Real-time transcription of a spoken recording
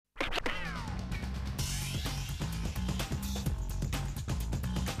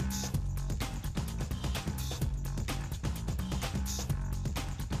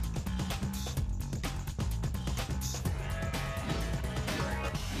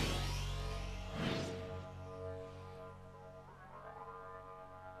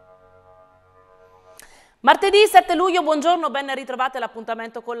Martedì 7 luglio, buongiorno, ben ritrovate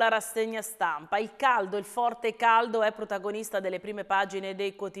all'appuntamento con la rassegna stampa. Il caldo, il forte caldo è protagonista delle prime pagine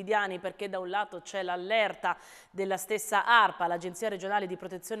dei quotidiani perché da un lato c'è l'allerta della stessa ARPA, l'Agenzia Regionale di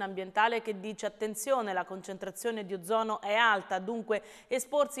Protezione Ambientale, che dice attenzione, la concentrazione di ozono è alta, dunque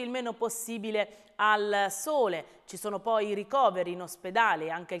esporsi il meno possibile al sole. Ci sono poi i ricoveri in ospedale,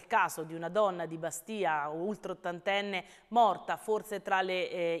 anche il caso di una donna di Bastia, ultra ottantenne, morta, forse tra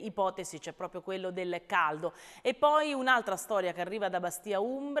le ipotesi c'è proprio quello del caldo. E poi un'altra storia che arriva da Bastia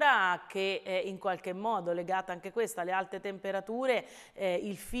Umbra, che è in qualche modo legata anche questa alle alte temperature.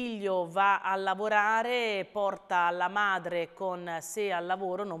 Il figlio va a lavorare, porta la madre con sé al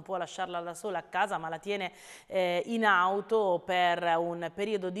lavoro, non può lasciarla da sola a casa ma la tiene in auto per un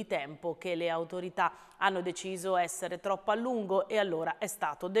periodo di tempo che le autorità hanno deciso essere troppo a lungo e allora è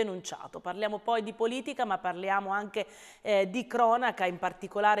stato denunciato. Parliamo poi di politica, ma parliamo anche di cronaca, in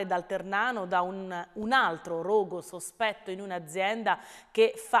particolare dal Ternano, da un altro rogo sospetto in un'azienda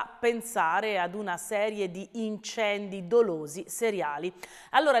che fa pensare ad una serie di incendi dolosi seriali.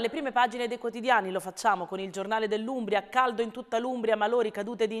 Allora, le prime pagine dei quotidiani lo facciamo con il giornale dell'Umbria: caldo in tutta l'Umbria, malori,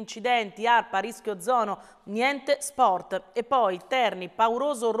 cadute di incidenti, ARPA, rischio ozono, niente sport. E poi Terni,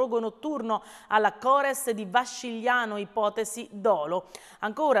 pauroso rogo notturno alla Cores di Vascigliano, ipotesi dolo.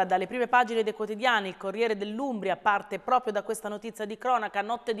 Ancora dalle prime pagine dei quotidiani, il Corriere dell'Umbria parte proprio da questa notizia di cronaca: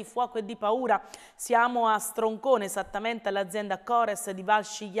 notte di fuoco e di paura. Siamo a Stroncone, esattamente all'azienda Cores di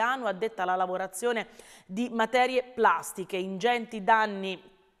Valscigliano, addetta alla lavorazione di materie plastiche, ingenti danni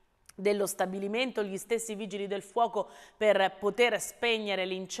dello stabilimento. Gli stessi vigili del fuoco, per poter spegnere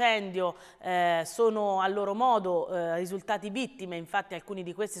l'incendio, sono a loro modo risultati vittime. Infatti alcuni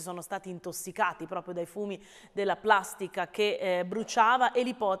di questi sono stati intossicati proprio dai fumi della plastica che bruciava, e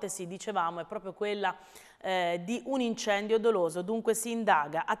l'ipotesi, dicevamo, è proprio quella di un incendio doloso. Dunque si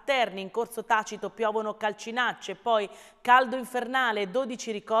indaga. A Terni, in corso Tacito, piovono calcinacce, poi caldo infernale,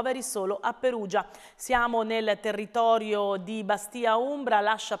 12 ricoveri solo a Perugia. Siamo nel territorio di Bastia Umbra,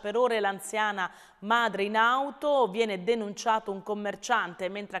 lascia per ore l'anziana madre in auto, viene denunciato un commerciante,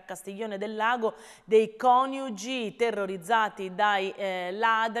 mentre a Castiglione del Lago dei coniugi terrorizzati dai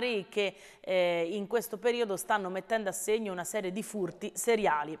ladri che in questo periodo stanno mettendo a segno una serie di furti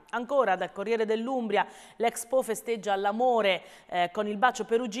seriali. Ancora dal Corriere dell'Umbria, l'Expo festeggia l'amore con il bacio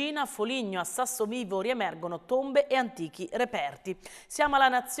Perugina, Foligno, a Sassovivo riemergono tombe e antichi reperti. Siamo alla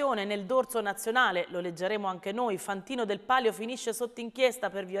Nazione, nel dorso nazionale, lo leggeremo anche noi: Fantino del Palio finisce sotto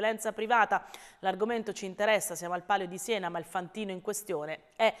inchiesta per violenza privata. L'argomento ci interessa, siamo al Palio di Siena, ma il Fantino in questione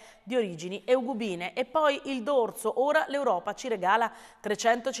è di origini eugubine. E poi il dorso: ora l'Europa ci regala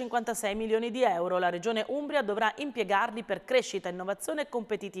 356 milioni di euro, la regione Umbria dovrà impiegarli per crescita, innovazione e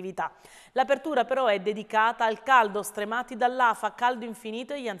competitività. L'apertura però è dedicata al caldo, stremati dall'afa, caldo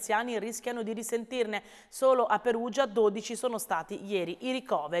infinito, e gli anziani rischiano di risentirne. Solo a Perugia 12 sono stati ieri i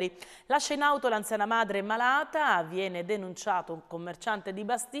ricoveri. Lascia in auto l'anziana madre malata, viene denunciato un commerciante di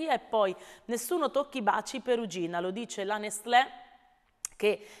Bastia. E poi nessuno tocchi baci Perugina, lo dice la Nestlé,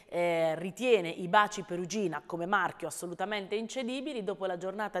 che ritiene i baci Perugina come marchio assolutamente incedibili dopo la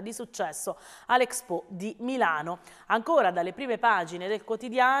giornata di successo all'Expo di Milano. Ancora dalle prime pagine dei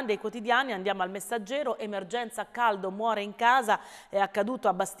quotidiani andiamo al Messaggero: emergenza caldo, muore in casa. È accaduto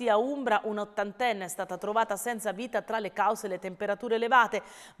a Bastia Umbra, un'ottantenne è stata trovata senza vita, tra le cause le temperature elevate.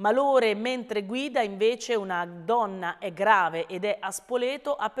 Malore mentre guida, invece una donna è grave ed è a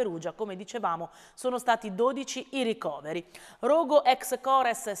Spoleto. A Perugia, come dicevamo, sono stati 12 i ricoveri. Rogo ex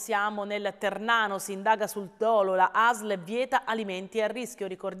Cores, siamo nel Ternano, si indaga sul dolo, la ASL vieta alimenti a rischio.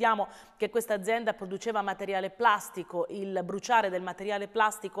 Ricordiamo che questa azienda produceva materiale plastico, il bruciare del materiale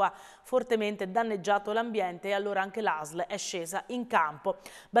plastico ha fortemente danneggiato l'ambiente e allora anche l'ASL è scesa in campo.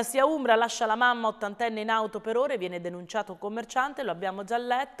 Bastia Umbra lascia la mamma ottantenne in auto per ore, viene denunciato un commerciante, lo abbiamo già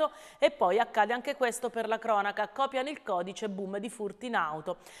letto. E poi accade anche questo per la cronaca: copiano il codice, boom di furti in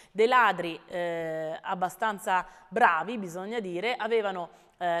auto. Dei ladri abbastanza bravi, bisogna dire, avevano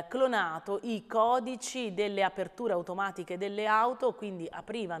clonato i codici delle aperture automatiche delle auto, quindi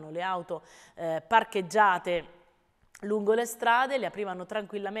aprivano le auto parcheggiate lungo le strade, le aprivano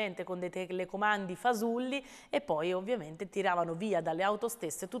tranquillamente con dei telecomandi fasulli e poi ovviamente tiravano via dalle auto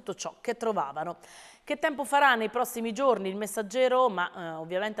stesse tutto ciò che trovavano. Che tempo farà nei prossimi giorni? Il Messaggero, ma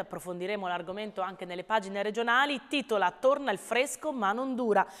ovviamente approfondiremo l'argomento anche nelle pagine regionali, titola: torna il fresco ma non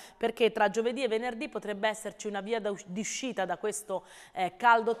dura, perché tra giovedì e venerdì potrebbe esserci una via di uscita da questo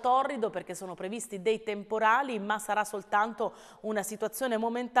caldo torrido, perché sono previsti dei temporali, ma sarà soltanto una situazione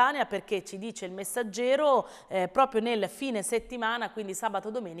momentanea, perché ci dice il Messaggero proprio nel fine settimana, quindi sabato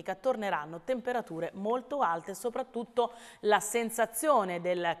e domenica, torneranno temperature molto alte, soprattutto la sensazione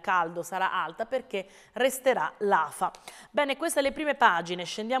del caldo sarà alta, perché resterà l'AFA. Bene, queste le prime pagine,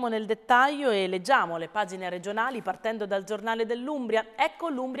 scendiamo nel dettaglio e leggiamo le pagine regionali partendo dal giornale dell'Umbria. Ecco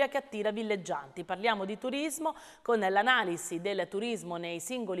l'Umbria che attira villeggianti. Parliamo di turismo con l'analisi del turismo nei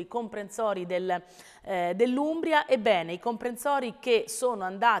singoli comprensori dell'Umbria. Ebbene, i comprensori che sono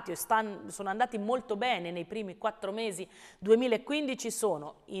andati molto bene nei primi 4 mesi 2015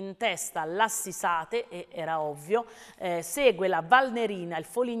 sono in testa l'Assisate, e era ovvio, segue la Valnerina, il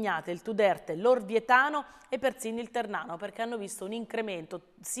Folignate, il Tuderte, l'Orvietano e persino il Ternano, perché hanno visto un incremento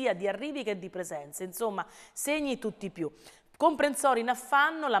sia di arrivi che di presenze, insomma segni tutti più. Comprensori in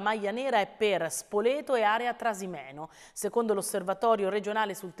affanno, la maglia nera è per Spoleto e area Trasimeno. Secondo l'Osservatorio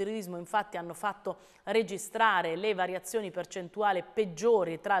regionale sul turismo, infatti, hanno fatto registrare le variazioni percentuali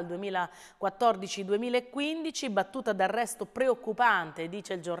peggiori tra il 2014 e il 2015, battuta d'arresto preoccupante,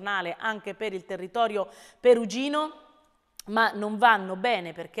 dice il giornale, anche per il territorio perugino. Ma non vanno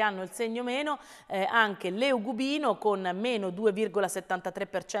bene perché hanno il segno meno anche l'Eugubino con meno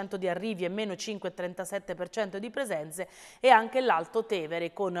 2,73% di arrivi e meno 5,37% di presenze, e anche l'Alto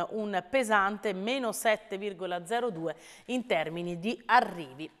Tevere con un pesante meno 7,02% in termini di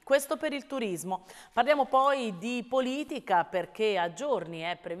arrivi. Questo per il turismo. Parliamo poi di politica, perché a giorni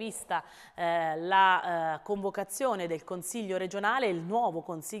è prevista la convocazione del Consiglio regionale, il nuovo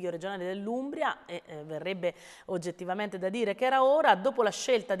Consiglio regionale dell'Umbria, e verrebbe oggettivamente da dire che era ora. Dopo la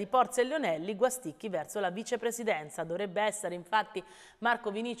scelta di Porzi e Leonelli, Guasticchi verso la vicepresidenza. Dovrebbe essere infatti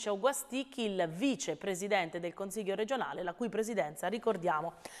Marco Vinicio Guasticchi il vicepresidente del Consiglio regionale, la cui presidenza,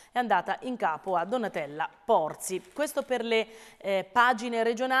 ricordiamo, è andata in capo a Donatella Porzi. Questo per le pagine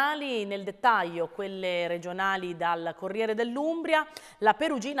regionali. Nel dettaglio quelle regionali dal Corriere dell'Umbria. La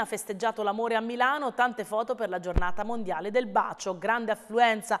Perugina ha festeggiato l'amore a Milano, tante foto per la giornata mondiale del bacio, grande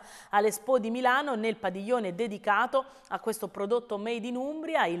affluenza all'Expo di Milano nel padiglione dedicato a questo prodotto made in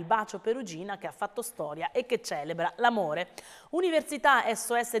Umbria, il bacio Perugina, che ha fatto storia e che celebra l'amore. Università,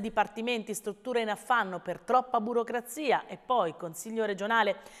 SOS dipartimenti, strutture in affanno per troppa burocrazia, e poi Consiglio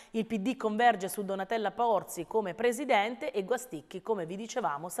regionale, il PD converge su Donatella Porzi come presidente e Guasticchi, come vi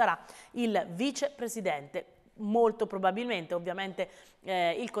dicevamo, sarà il vicepresidente. Molto probabilmente, ovviamente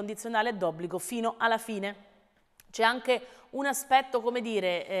il condizionale d'obbligo fino alla fine. C'è anche un aspetto, come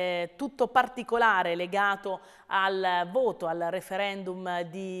dire, tutto particolare legato al voto, al referendum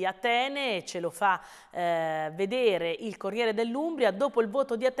di Atene. Ce lo fa vedere il Corriere dell'Umbria. Dopo il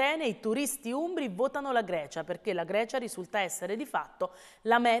voto di Atene, i turisti umbri votano la Grecia, perché la Grecia risulta essere di fatto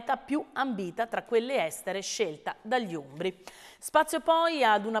la meta più ambita tra quelle estere scelta dagli umbri. Spazio poi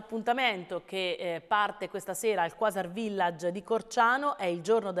ad un appuntamento che parte questa sera al Quasar Village di Corciano. È il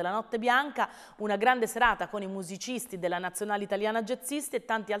giorno della Notte Bianca, una grande serata con i musicisti della Nazionale Italiana Jazzisti e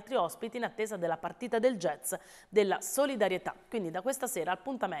tanti altri ospiti in attesa della partita del jazz della solidarietà. Quindi da questa sera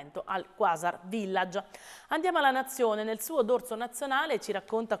appuntamento al Quasar Village. Andiamo alla Nazione. Nel suo dorso nazionale ci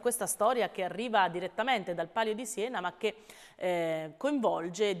racconta questa storia che arriva direttamente dal Palio di Siena, ma che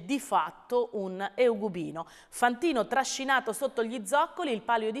coinvolge di fatto un eugubino. Fantino trascinato sotto gli zoccoli, il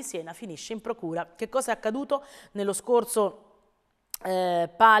Palio di Siena finisce in procura. Che cosa è accaduto nello scorso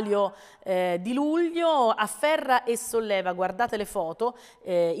palio di luglio? Afferra e solleva, guardate le foto,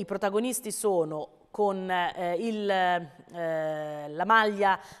 i protagonisti sono con la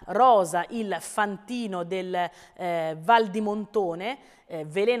maglia rosa il Fantino del Val di Montone,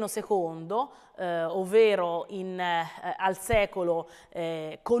 Veleno II, ovvero al secolo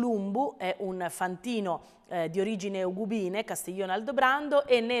Columbu, è un Fantino di origine eugubine, Castiglione Aldobrando,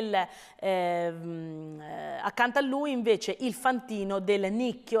 e accanto a lui invece il Fantino del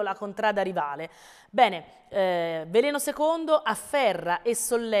Nicchio, la contrada rivale. Bene, Veleno II afferra e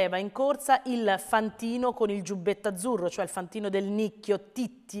solleva in corsa il Fantino con il giubbetto azzurro, cioè il Fantino del Nicchio,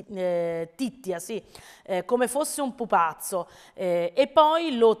 Tittia, sì, come fosse un pupazzo, e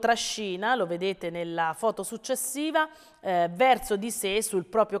poi lo trascina, lo vedete nella foto successiva, verso di sé sul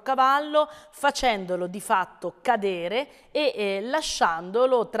proprio cavallo, facendolo di fatto cadere e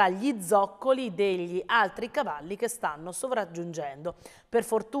lasciandolo tra gli zoccoli degli altri cavalli che stanno sovraggiungendo. Per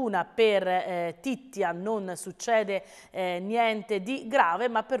fortuna per Tittia non succede niente di grave,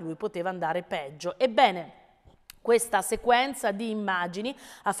 ma per lui poteva andare peggio. Ebbene, questa sequenza di immagini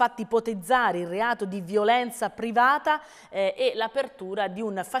ha fatto ipotizzare il reato di violenza privata e l'apertura di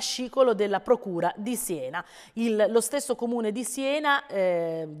un fascicolo della Procura di Siena. Lo stesso Comune di Siena,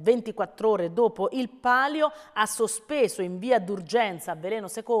 24 ore dopo il palio, ha sospeso in via d'urgenza Veleno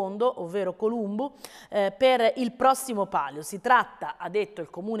II, ovvero Columbu, per il prossimo palio. Si tratta, ha detto il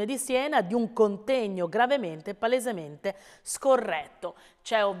Comune di Siena, di un contegno gravemente e palesemente scorretto.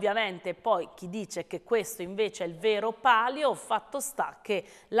 C'è ovviamente poi chi dice che questo invece è il vero palio. Fatto sta che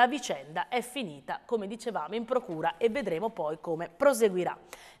la vicenda è finita, come dicevamo, in procura e vedremo poi come proseguirà.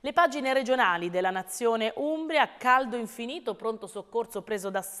 Le pagine regionali della Nazione Umbria: caldo infinito, pronto soccorso preso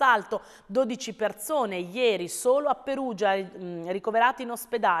d'assalto, 12 persone ieri solo a Perugia ricoverati in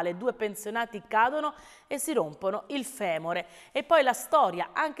ospedale, 2 pensionati cadono e si rompono il femore. E poi la storia,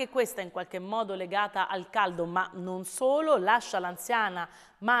 anche questa in qualche modo legata al caldo, ma non solo, lascia l'anziana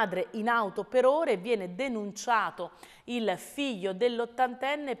madre in auto per ore, viene denunciato il figlio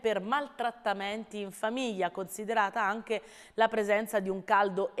dell'80enne per maltrattamenti in famiglia, considerata anche la presenza di un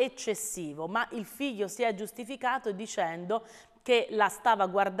caldo eccessivo, ma il figlio si è giustificato dicendo che la stava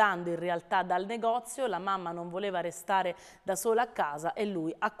guardando in realtà dal negozio, la mamma non voleva restare da sola a casa e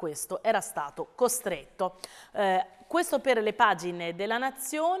lui a questo era stato costretto. Questo per le pagine della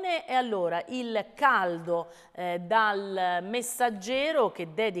Nazione. E allora il caldo dal Messaggero,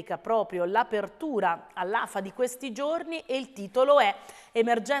 che dedica proprio l'apertura all'AFA di questi giorni, e il titolo è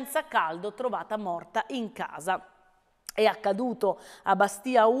 "Emergenza caldo, trovata morta in casa". È accaduto a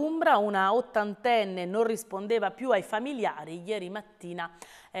Bastia Umbra, una ottantenne non rispondeva più ai familiari, ieri mattina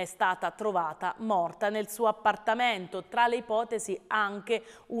è stata trovata morta nel suo appartamento, tra le ipotesi anche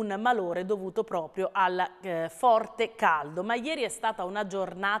un malore dovuto proprio al forte caldo. Ma ieri è stata una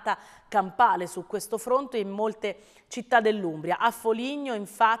giornata campale su questo fronte in molte città dell'Umbria. A Foligno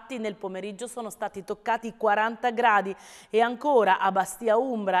infatti nel pomeriggio sono stati toccati 40 gradi e ancora a Bastia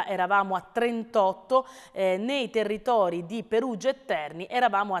Umbra eravamo a 38, nei territori di Perugia e Terni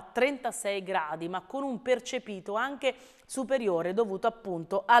eravamo a 36 gradi, ma con un percepito anche superiore dovuto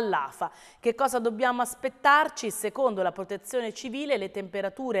appunto all'afa. Che cosa dobbiamo aspettarci? Secondo la Protezione Civile le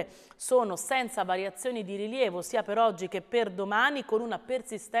temperature sono senza variazioni di rilievo sia per oggi che per domani, con una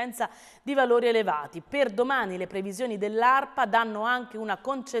persistenza di valori elevati. Per domani le previsioni dell'ARPA danno anche una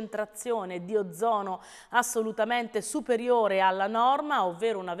concentrazione di ozono assolutamente superiore alla norma,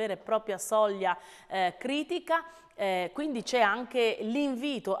 ovvero una vera e propria soglia critica. Quindi c'è anche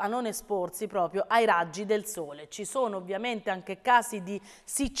l'invito a non esporsi proprio ai raggi del sole. Ci sono ovviamente anche casi di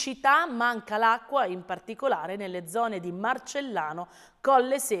siccità, manca l'acqua in particolare nelle zone di Marcellano,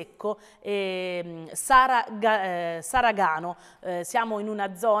 Colle Secco e Saragano. Siamo in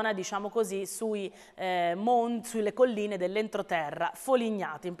una zona, diciamo così, sulle colline dell'entroterra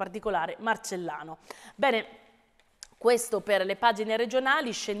Folignate, in particolare Marcellano. Bene. Questo per le pagine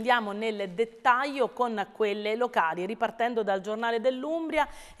regionali. Scendiamo nel dettaglio con quelle locali, ripartendo dal Giornale dell'Umbria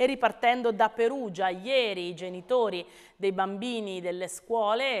e ripartendo da Perugia. Ieri i genitori dei bambini delle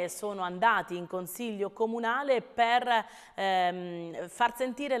scuole sono andati in consiglio comunale per far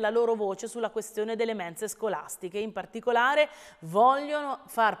sentire la loro voce sulla questione delle mense scolastiche. In particolare vogliono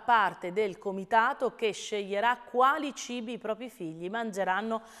far parte del comitato che sceglierà quali cibi i propri figli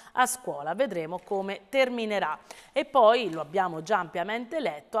mangeranno a scuola. Vedremo come terminerà. E poi, lo abbiamo già ampiamente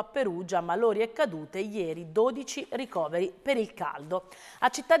letto, a Perugia malori e cadute, ieri 12 ricoveri per il caldo. A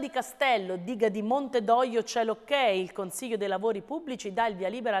Città di Castello, diga di Montedoglio, c'è l'ok, il Consiglio dei Lavori Pubblici dà il via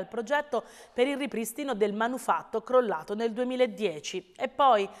libera al progetto per il ripristino del manufatto crollato nel 2010. E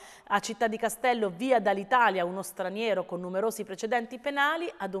poi a Città di Castello, via dall'Italia uno straniero con numerosi precedenti penali.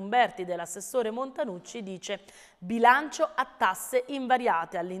 Ad Umberti dell'assessore Montanucci dice: bilancio a tasse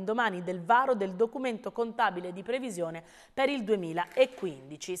invariate all'indomani del varo del documento contabile di previsione per il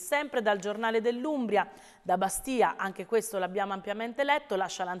 2015. Sempre dal Giornale dell'Umbria, da Bastia, anche questo l'abbiamo ampiamente letto,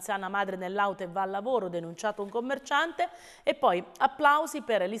 lascia l'anziana madre nell'auto e va al lavoro, denunciato un commerciante. E poi applausi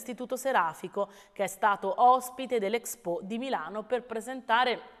per l'Istituto Serafico, che è stato ospite dell'Expo di Milano per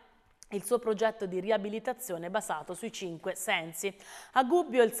presentare il suo progetto di riabilitazione basato sui 5 sensi. A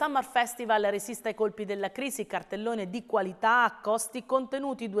Gubbio il Summer Festival resiste ai colpi della crisi, cartellone di qualità a costi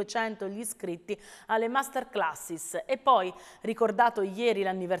contenuti, 200 gli iscritti alle masterclasses. E poi ricordato ieri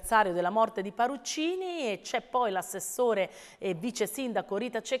l'anniversario della morte di Paruccini, e c'è poi l'assessore e vice sindaco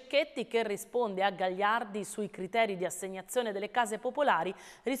Rita Cecchetti che risponde a Gagliardi sui criteri di assegnazione delle case popolari,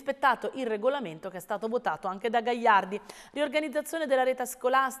 rispettato il regolamento che è stato votato anche da Gagliardi. Riorganizzazione della rete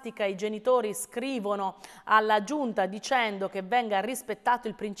scolastica, i genitori scrivono alla giunta dicendo che venga rispettato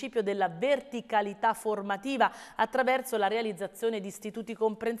il principio della verticalità formativa attraverso la realizzazione di istituti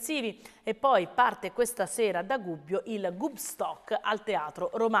comprensivi. E poi parte questa sera da Gubbio il Gubstock al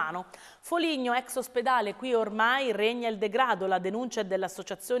Teatro Romano. Foligno, ex ospedale, qui ormai regna il degrado, la denuncia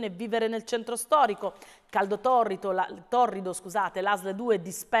dell'associazione Vivere nel Centro Storico. Caldo torrido, l'ASL 2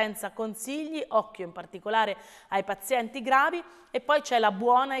 dispensa consigli, occhio in particolare ai pazienti gravi. E poi c'è la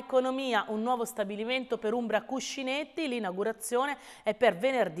buona economia, un nuovo stabilimento per Umbra Cuscinetti, l'inaugurazione è per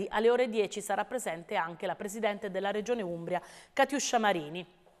venerdì alle ore 10, sarà presente anche la Presidente della Regione Umbria, Catiuscia Marini.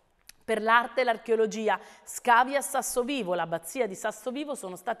 Per l'arte e l'archeologia, scavi a Sassovivo, l'abbazia di Sassovivo,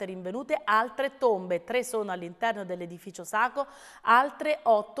 sono state rinvenute altre tombe, 3 sono all'interno dell'edificio sacro, altre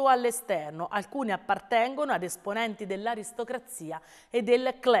 8 all'esterno, alcune appartengono ad esponenti dell'aristocrazia e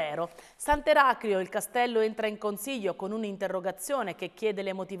del clero. Sant'Eraclio, il castello entra in consiglio con un'interrogazione che chiede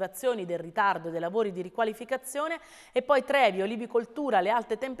le motivazioni del ritardo dei lavori di riqualificazione e poi Trevi, olivicoltura, le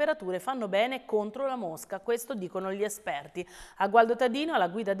alte temperature fanno bene contro la mosca, questo dicono gli esperti. A Gualdo Tadino, alla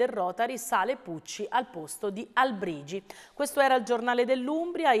guida del Rotary, sale Pucci al posto di Albrigi. Questo era il giornale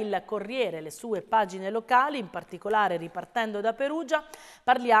dell'Umbria, il Corriere, le sue pagine locali, in particolare ripartendo da Perugia,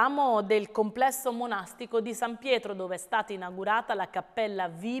 parliamo del complesso monastico di San Pietro dove è stata inaugurata la cappella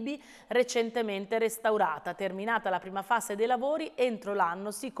Vibi recentemente restaurata. Terminata la prima fase dei lavori, entro l'anno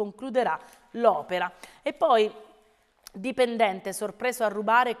si concluderà l'opera. E poi dipendente sorpreso a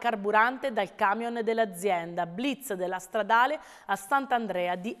rubare carburante dal camion dell'azienda, blitz della stradale a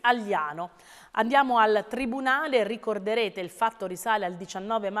Sant'Andrea di Agliano. Andiamo al tribunale, ricorderete il fatto risale al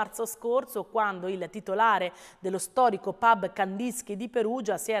 19 marzo scorso quando il titolare dello storico pub Candischi di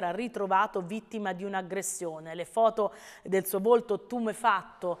Perugia si era ritrovato vittima di un'aggressione. Le foto del suo volto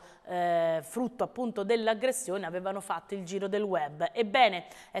tumefatto, frutto appunto dell'aggressione, avevano fatto il giro del web. Ebbene,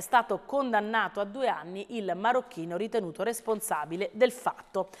 è stato condannato a 2 anni il marocchino ritenuto responsabile del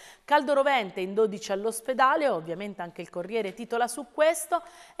fatto. Caldo rovente in 12 all'ospedale, ovviamente anche il Corriere titola su questo,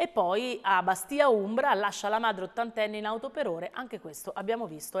 e poi a Bastia Umbra lascia la madre ottantenne in auto per ore, anche questo abbiamo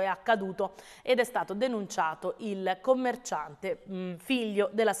visto è accaduto ed è stato denunciato il commerciante figlio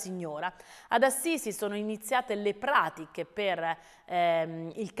della signora. Ad Assisi sono iniziate le pratiche per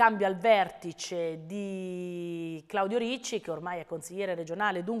il cambio al vertice di Claudio Ricci, che ormai è consigliere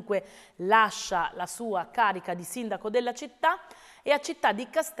regionale, dunque lascia la sua carica di sindaco della città. E a Città di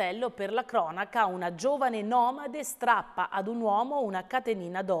Castello, per la cronaca, una giovane nomade strappa ad un uomo una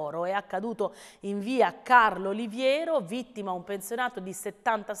catenina d'oro. È accaduto in via Carlo Oliviero, vittima un pensionato di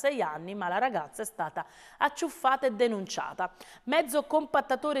 76 anni, ma la ragazza è stata acciuffata e denunciata. Mezzo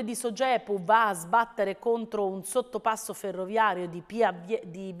compattatore di Sogepu va a sbattere contro un sottopasso ferroviario di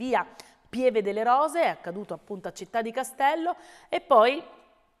via Pieve delle Rose, è accaduto appunto a Città di Castello. E poi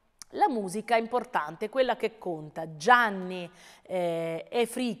la musica è importante, quella che conta. Gianni e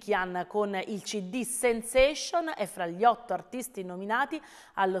Frikian con il CD Sensation è fra gli 8 artisti nominati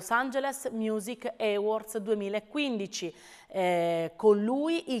al Los Angeles Music Awards 2015. Con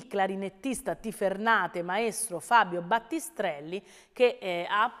lui il clarinettista tifernate maestro Fabio Battistrelli che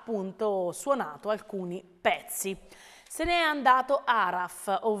ha appunto suonato alcuni pezzi. Se ne è andato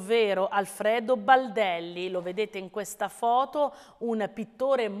Araf, ovvero Alfredo Baldelli, lo vedete in questa foto, un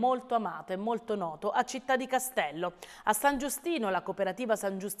pittore molto amato e molto noto a Città di Castello. A San Giustino, la cooperativa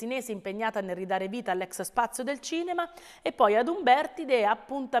sangiustinese impegnata nel ridare vita all'ex spazio del cinema, e poi ad Umbertide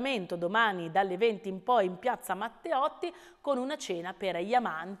appuntamento domani dalle 20 in poi in piazza Matteotti con una cena per gli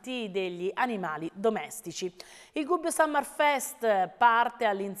amanti degli animali domestici. Il Gubbio Summer Fest parte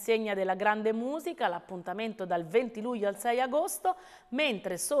all'insegna della grande musica, l'appuntamento dal 20 luglio al 6 agosto,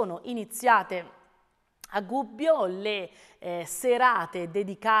 mentre sono iniziate a Gubbio le serate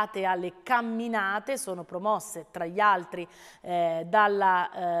dedicate alle camminate, sono promosse tra gli altri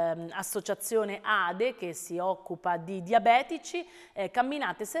dall'associazione ADE che si occupa di diabetici,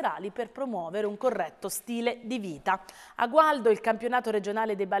 camminate serali per promuovere un corretto stile di vita. A Gualdo il campionato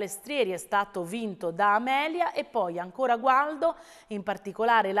regionale dei balestrieri è stato vinto da Amelia e poi ancora a Gualdo, in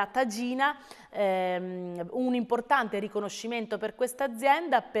particolare la Tagina, un importante riconoscimento per questa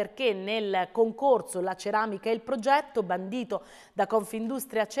azienda perché nel concorso La ceramica e il progetto bandito da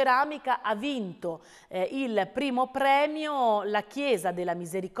Confindustria Ceramica ha vinto il primo premio la Chiesa della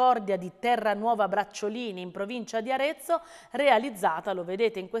Misericordia di Terranuova Bracciolini in provincia di Arezzo, realizzata, lo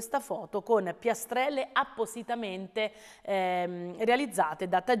vedete in questa foto, con piastrelle appositamente realizzate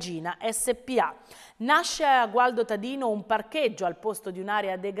da Tagina SPA. Nasce a Gualdo Tadino un parcheggio al posto di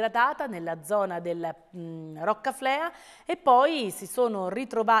un'area degradata nella zona del Roccaflea e poi si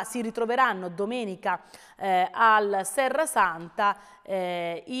ritroveranno domenica al Serra Santa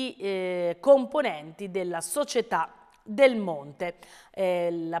i componenti della Società del Monte.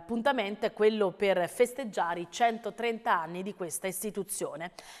 L'appuntamento è quello per festeggiare i 130 anni di questa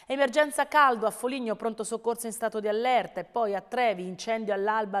istituzione. Emergenza caldo a Foligno, pronto soccorso in stato di allerta, e poi a Trevi incendio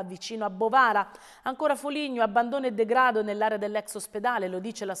all'alba vicino a Bovara. Ancora Foligno, abbandono e degrado nell'area dell'ex ospedale, lo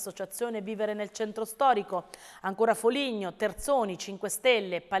dice l'associazione Vivere nel Centro Storico. Ancora Foligno, Terzoni, 5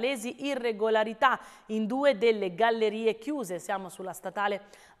 Stelle, palesi irregolarità in 2 delle gallerie chiuse. Siamo sulla statale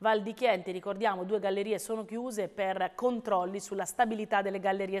Val di Chienti, ricordiamo 2 gallerie sono chiuse per controlli sulla stabilità delle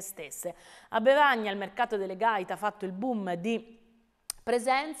gallerie stesse. A Bevagna il mercato delle Gaita ha fatto il boom di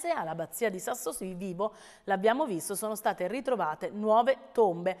Presenze all'abbazia di Sassovivo, l'abbiamo visto, sono state ritrovate nuove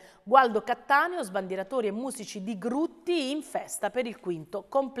tombe. Gualdo Cattaneo, sbandieratori e musici di Grutti in festa per il 5°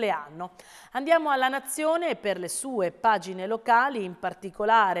 compleanno. Andiamo alla Nazione per le sue pagine locali, in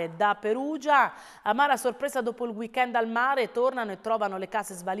particolare da Perugia. Amara sorpresa dopo il weekend al mare, tornano e trovano le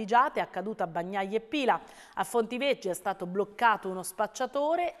case svaligiate, accaduta a Bagnaglia e Pila. A Fontivegge è stato bloccato uno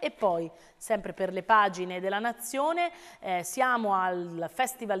spacciatore e poi, sempre per le pagine della Nazione, siamo al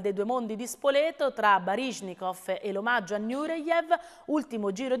Festival dei Due Mondi di Spoleto tra Baryshnikov e l'omaggio a Nureyev,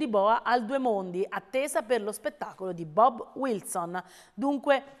 ultimo giro di boa al Due Mondi, attesa per lo spettacolo di Bob Wilson.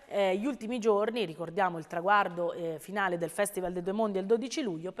 Dunque gli ultimi giorni, ricordiamo il traguardo finale del Festival dei Due Mondi il 12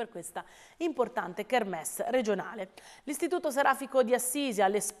 luglio per questa importante kermesse regionale. L'Istituto Serafico di Assisi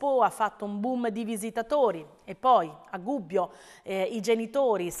all'Expo ha fatto un boom di visitatori e poi a Gubbio i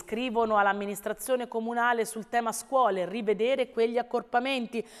genitori scrivono all'amministrazione comunale sul tema scuole, rivedere quegli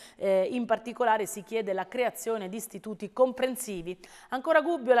accorpamenti, in particolare si chiede la creazione di istituti comprensivi. Ancora a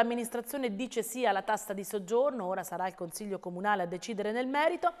Gubbio l'amministrazione dice sì alla tassa di soggiorno, ora sarà il Consiglio Comunale a decidere nel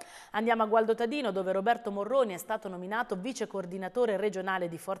merito. Andiamo a Gualdo Tadino dove Roberto Morroni è stato nominato vice coordinatore regionale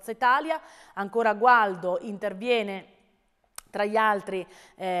di Forza Italia. Ancora a Gualdo interviene tra gli altri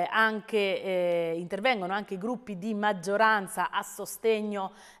intervengono anche i gruppi di maggioranza a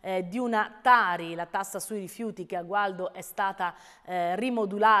sostegno di una Tari, la tassa sui rifiuti che a Gualdo è stata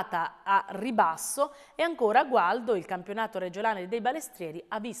rimodulata a ribasso, e ancora a Gualdo il campionato regionale dei balestrieri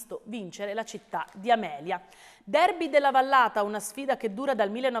ha visto vincere la città di Amelia. Derby della Vallata, una sfida che dura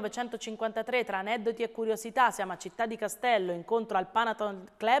dal 1953 tra aneddoti e curiosità. Siamo a Città di Castello, incontro al Panathon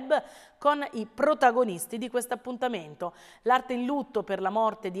Club con i protagonisti di questo appuntamento. L'arte in lutto per la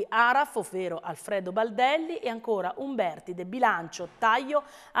morte di Araf, ovvero Alfredo Baldelli, e ancora Umbertide, bilancio, taglio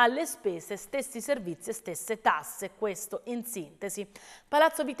alle spese, stessi servizi e stesse tasse, questo in sintesi.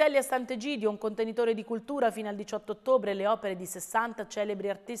 Palazzo Vitelli a Sant'Egidio, un contenitore di cultura fino al 18 ottobre, le opere di 60 celebri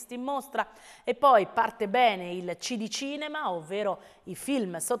artisti in mostra, e poi parte bene il CD Cinema, ovvero i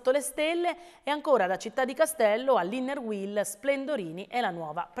film sotto le stelle, e ancora da Città di Castello all'Inner Wheel Splendorini e la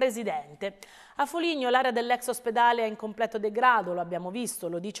nuova presidente. A Foligno l'area dell'ex ospedale è in completo degrado, lo abbiamo visto,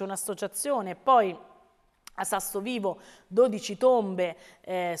 lo dice un'associazione. Poi a Sassovivo 12 tombe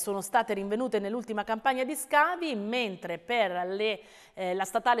sono state rinvenute nell'ultima campagna di scavi, mentre per la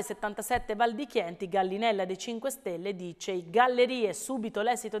statale 77 Val di Chienti, Gallinella dei 5 Stelle dice: gallerie, subito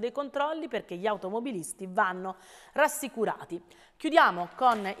l'esito dei controlli perché gli automobilisti vanno rassicurati. Chiudiamo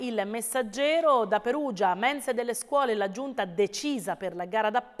con il Messaggero da Perugia, mense delle scuole, la giunta decisa per la gara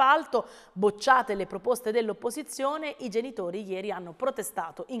d'appalto, bocciate le proposte dell'opposizione, i genitori ieri hanno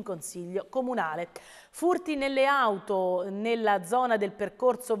protestato in consiglio comunale. Furti nelle auto nella zona del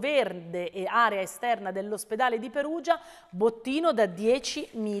percorso verde e area esterna dell'ospedale di Perugia, bottino da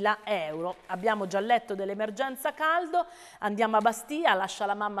 10.000 euro. Abbiamo già letto dell'emergenza caldo, andiamo a Bastia, lascia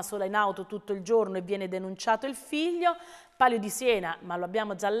la mamma sola in auto tutto il giorno e viene denunciato il figlio. Palio di Siena, ma lo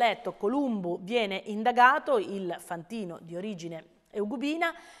abbiamo già letto, Columbu viene indagato, il fantino di origine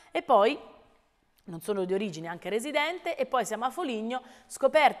eugubina, e poi non solo di origine, anche residente. E poi siamo a Foligno,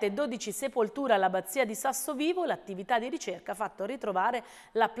 scoperte 12 sepolture all'abbazia di Sassovivo, l'attività di ricerca ha fatto ritrovare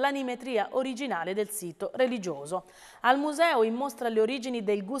la planimetria originale del sito religioso. Al museo in mostra le origini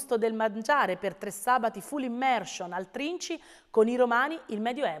del gusto del mangiare per 3 sabati full immersion al Trinci con i Romani, il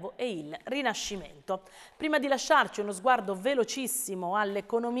Medioevo e il Rinascimento. Prima di lasciarci uno sguardo velocissimo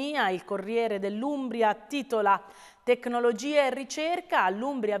all'economia, il Corriere dell'Umbria titola: tecnologia e ricerca,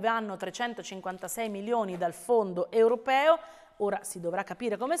 all'Umbria vanno 356 milioni dal fondo europeo, ora si dovrà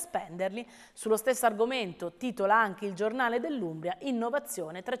capire come spenderli. Sullo stesso argomento titola anche il Giornale dell'Umbria: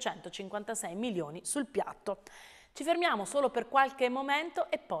 innovazione, 356 milioni sul piatto. Ci fermiamo solo per qualche momento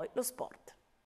e poi lo sport.